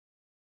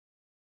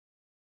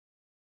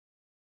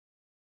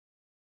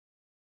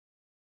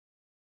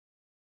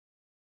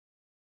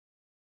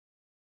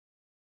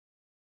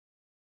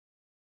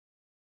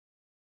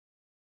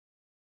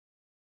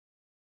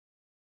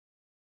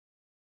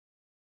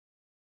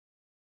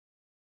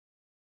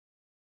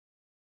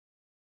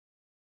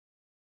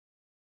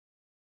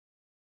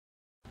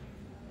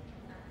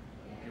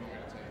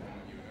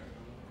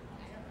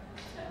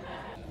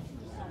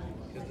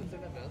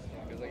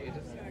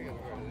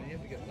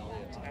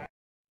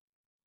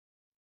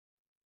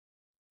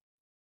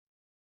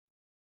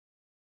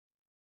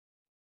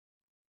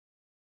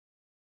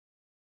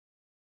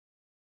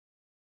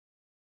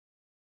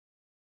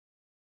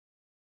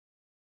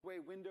The way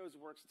Windows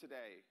works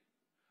today,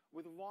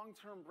 with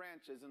long-term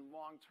branches and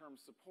long-term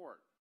support.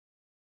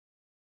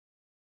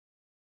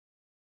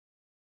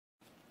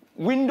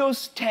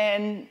 Windows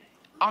 10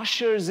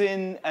 ushers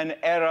in an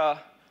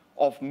era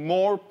of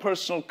more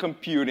personal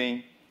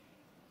computing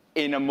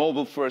in a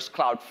mobile-first,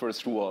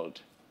 cloud-first world.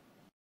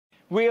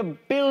 We are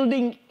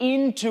building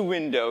into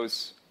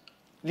Windows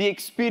the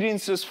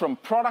experiences from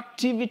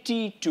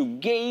productivity to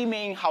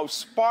gaming, how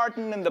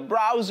Spartan and the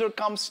browser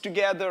comes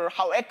together,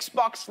 how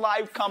Xbox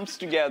Live comes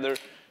together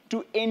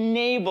to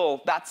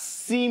enable that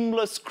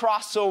seamless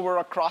crossover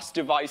across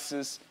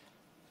devices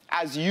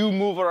as you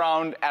move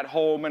around at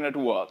home and at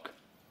work.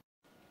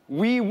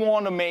 We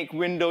want to make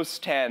Windows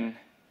 10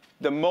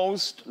 the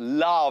most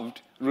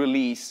loved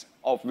release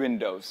of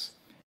Windows.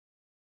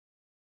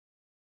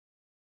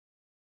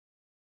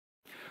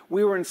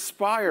 We were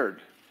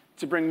inspired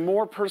to bring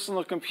more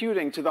personal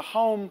computing to the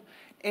home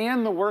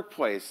and the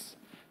workplace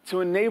to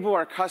enable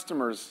our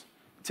customers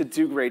to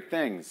do great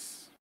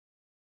things.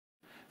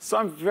 So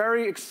I'm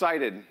very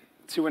excited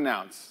to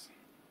announce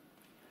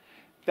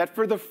that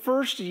for the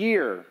first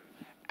year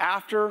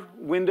after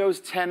Windows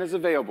 10 is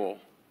available,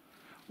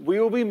 we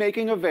will be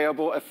making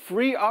available a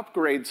free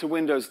upgrade to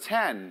Windows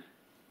 10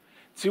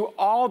 to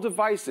all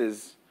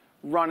devices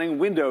running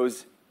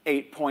Windows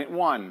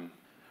 8.1.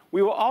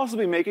 We will also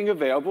be making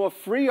available a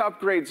free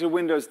upgrade to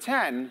Windows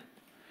 10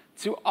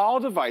 to all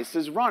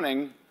devices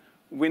running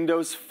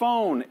Windows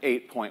Phone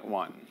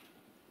 8.1.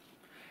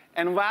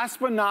 And last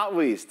but not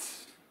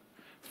least,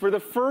 for the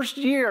first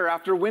year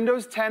after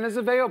Windows 10 is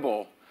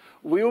available,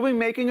 we will be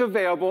making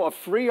available a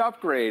free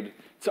upgrade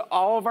to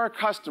all of our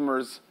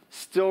customers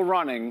still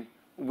running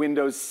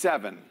Windows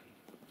 7.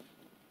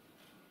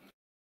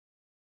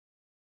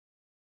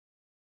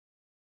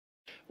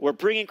 We're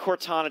bringing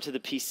Cortana to the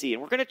PC,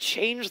 and we're going to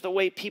change the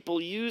way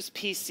people use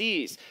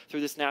PCs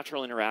through this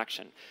natural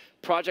interaction.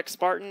 Project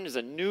Spartan is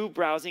a new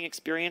browsing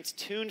experience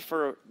tuned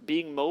for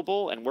being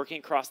mobile and working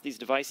across these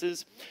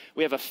devices.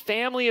 We have a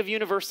family of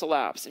universal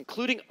apps,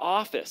 including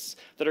Office,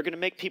 that are going to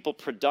make people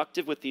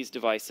productive with these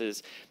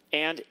devices.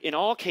 And in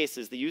all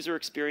cases, the user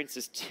experience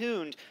is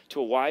tuned to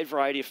a wide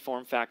variety of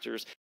form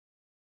factors.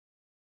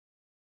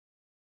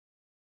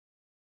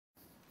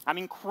 I'm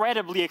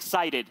incredibly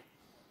excited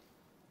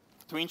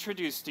to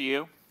introduce to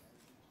you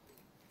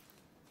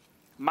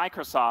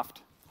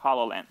Microsoft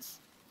HoloLens.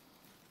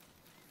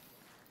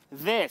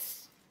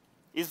 This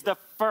is the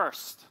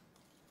first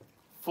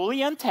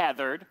fully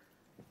untethered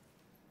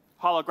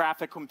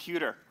holographic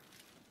computer.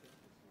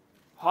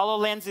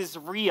 HoloLens is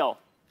real,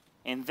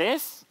 and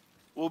this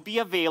will be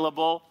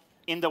available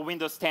in the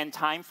Windows 10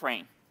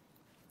 timeframe.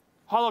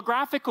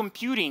 Holographic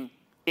computing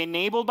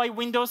enabled by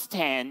Windows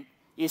 10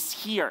 is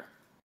here.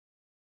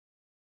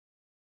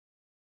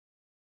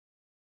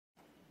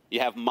 You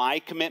have my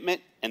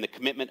commitment and the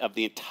commitment of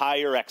the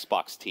entire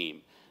Xbox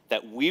team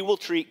that we will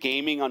treat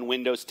gaming on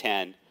Windows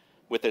 10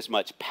 with as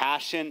much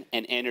passion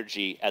and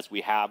energy as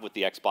we have with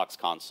the Xbox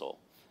console.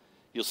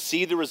 You'll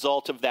see the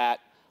result of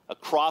that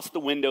across the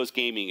Windows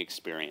gaming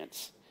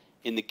experience,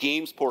 in the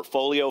games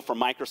portfolio from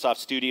Microsoft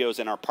Studios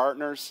and our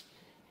partners,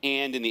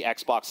 and in the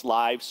Xbox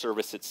Live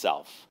service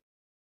itself.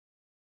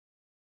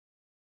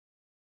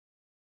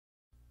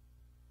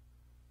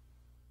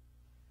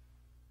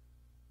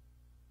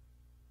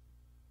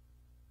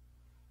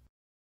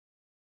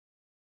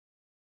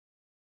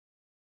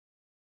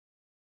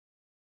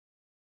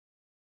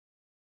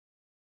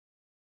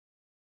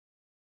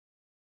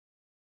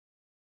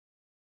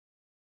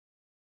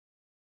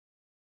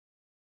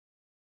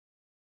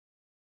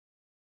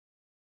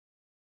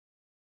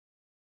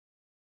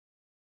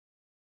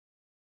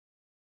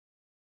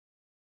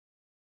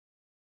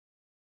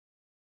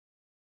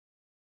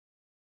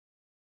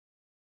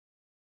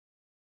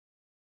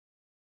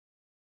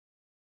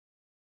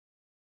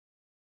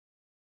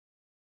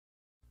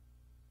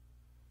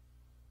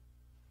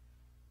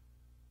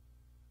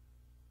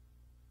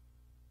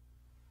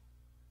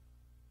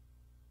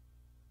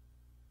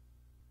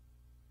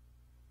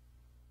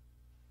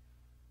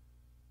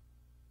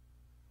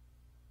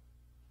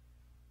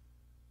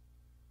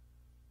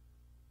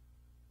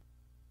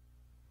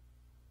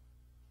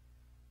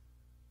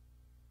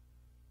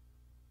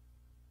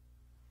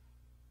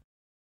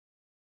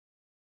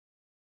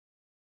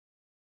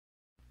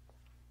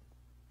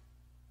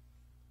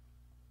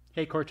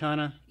 Hey,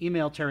 Cortana,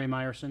 email Terry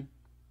Myerson.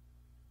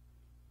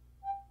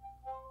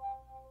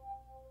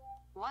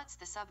 What's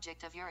the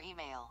subject of your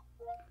email?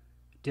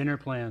 Dinner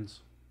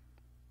plans.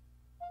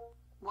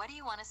 What do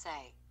you want to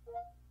say?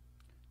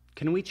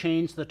 Can we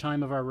change the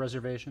time of our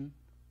reservation?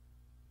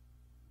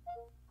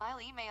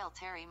 I'll email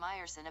Terry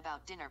Myerson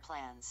about dinner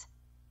plans.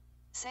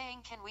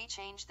 Saying, can we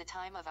change the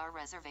time of our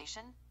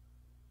reservation?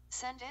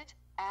 Send it,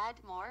 add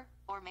more,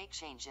 or make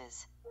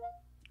changes.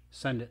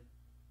 Send it.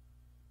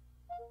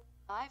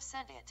 I've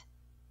sent it.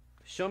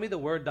 Show me the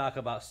Word doc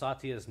about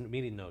Satya's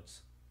meeting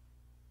notes.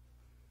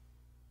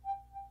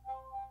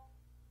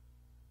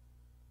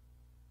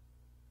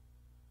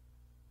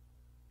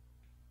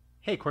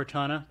 Hey,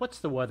 Cortana, what's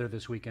the weather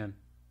this weekend?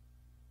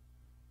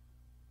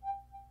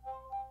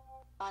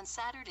 On On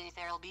Saturday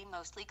there'll be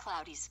mostly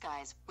cloudy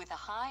skies, with a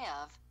high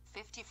of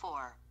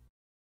 54.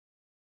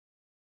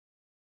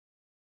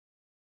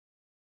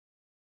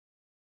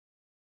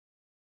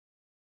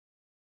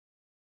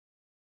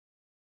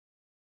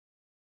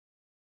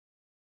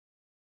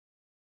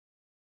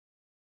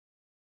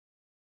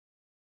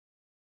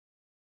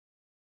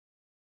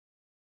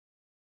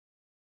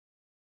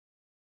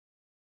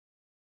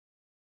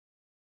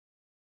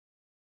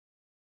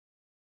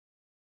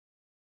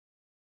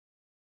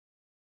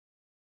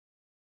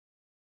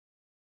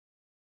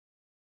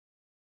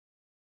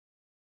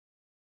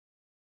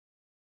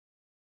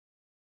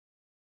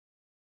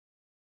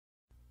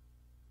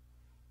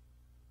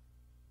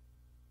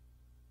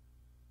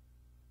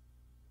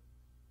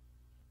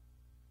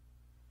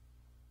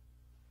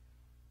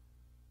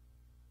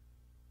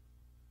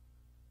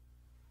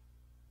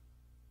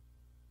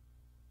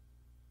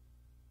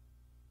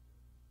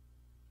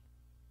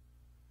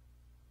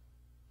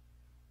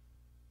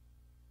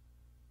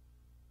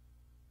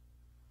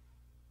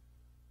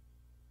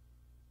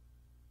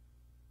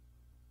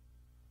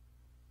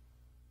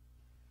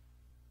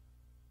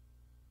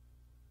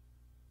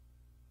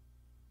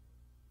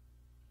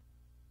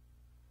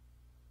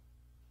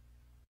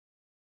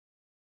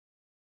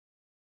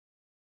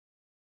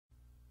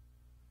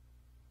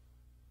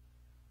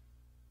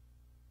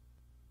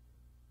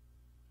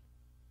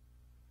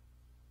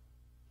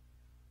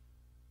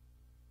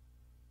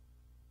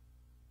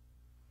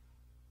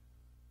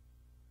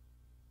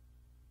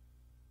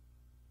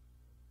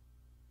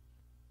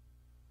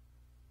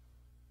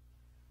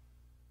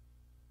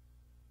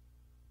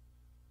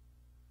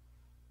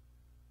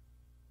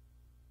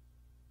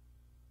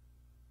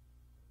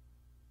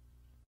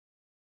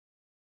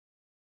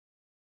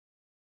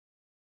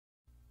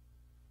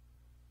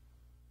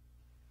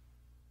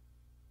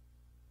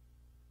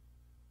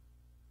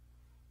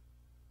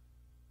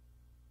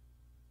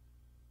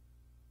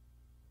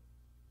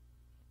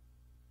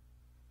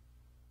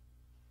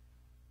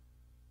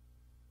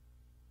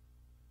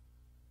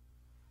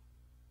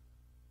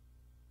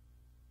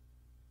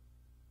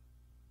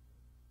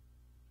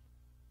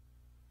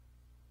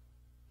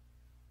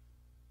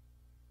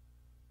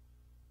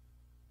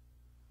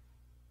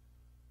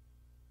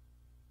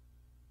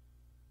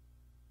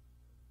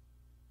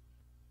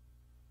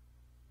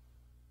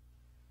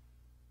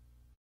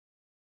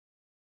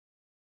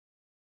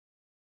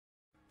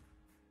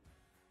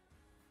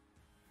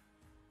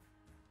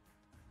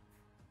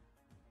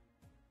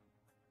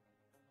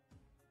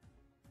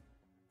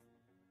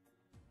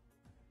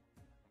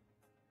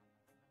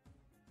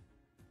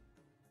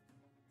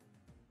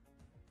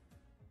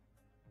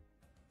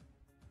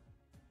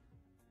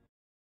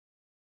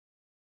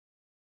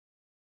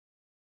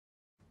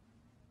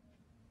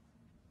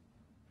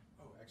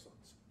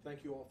 Excellent.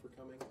 Thank you all for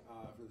coming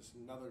for this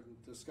another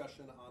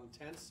discussion on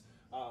tents.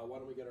 Why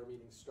don't we get our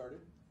meeting started?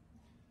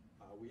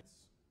 And I'm going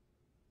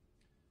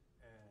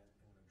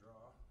to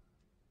draw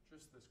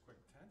just this quick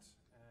tent,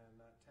 and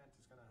that tent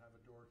is going to have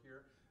a door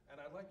here.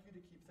 And I'd like you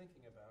to keep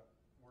thinking about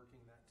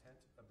working that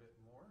tent a bit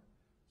more.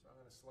 So I'm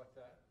going to select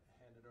that,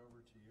 hand it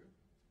over to you,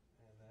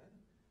 and then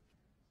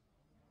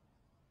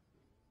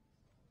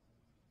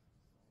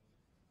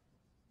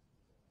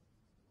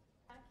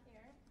back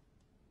here.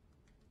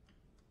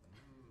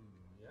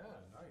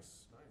 Yeah,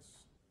 nice,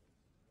 nice.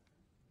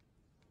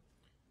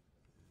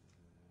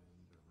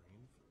 And the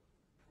rain.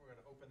 We're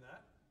going to open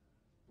that.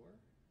 More.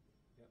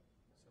 Yep.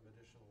 Some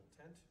additional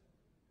tent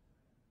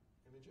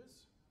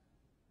images.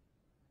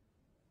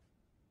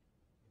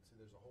 You can see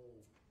there's a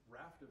whole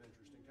raft of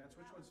interesting tents.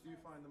 Which ones do you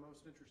find the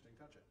most interesting?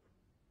 Touch it.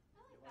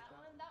 I like that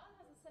one. That one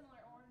has a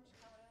similar orange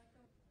color.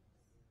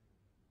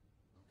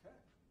 Okay.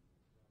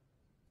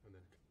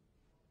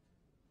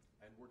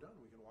 And we're done.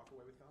 We can walk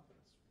away with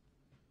confidence.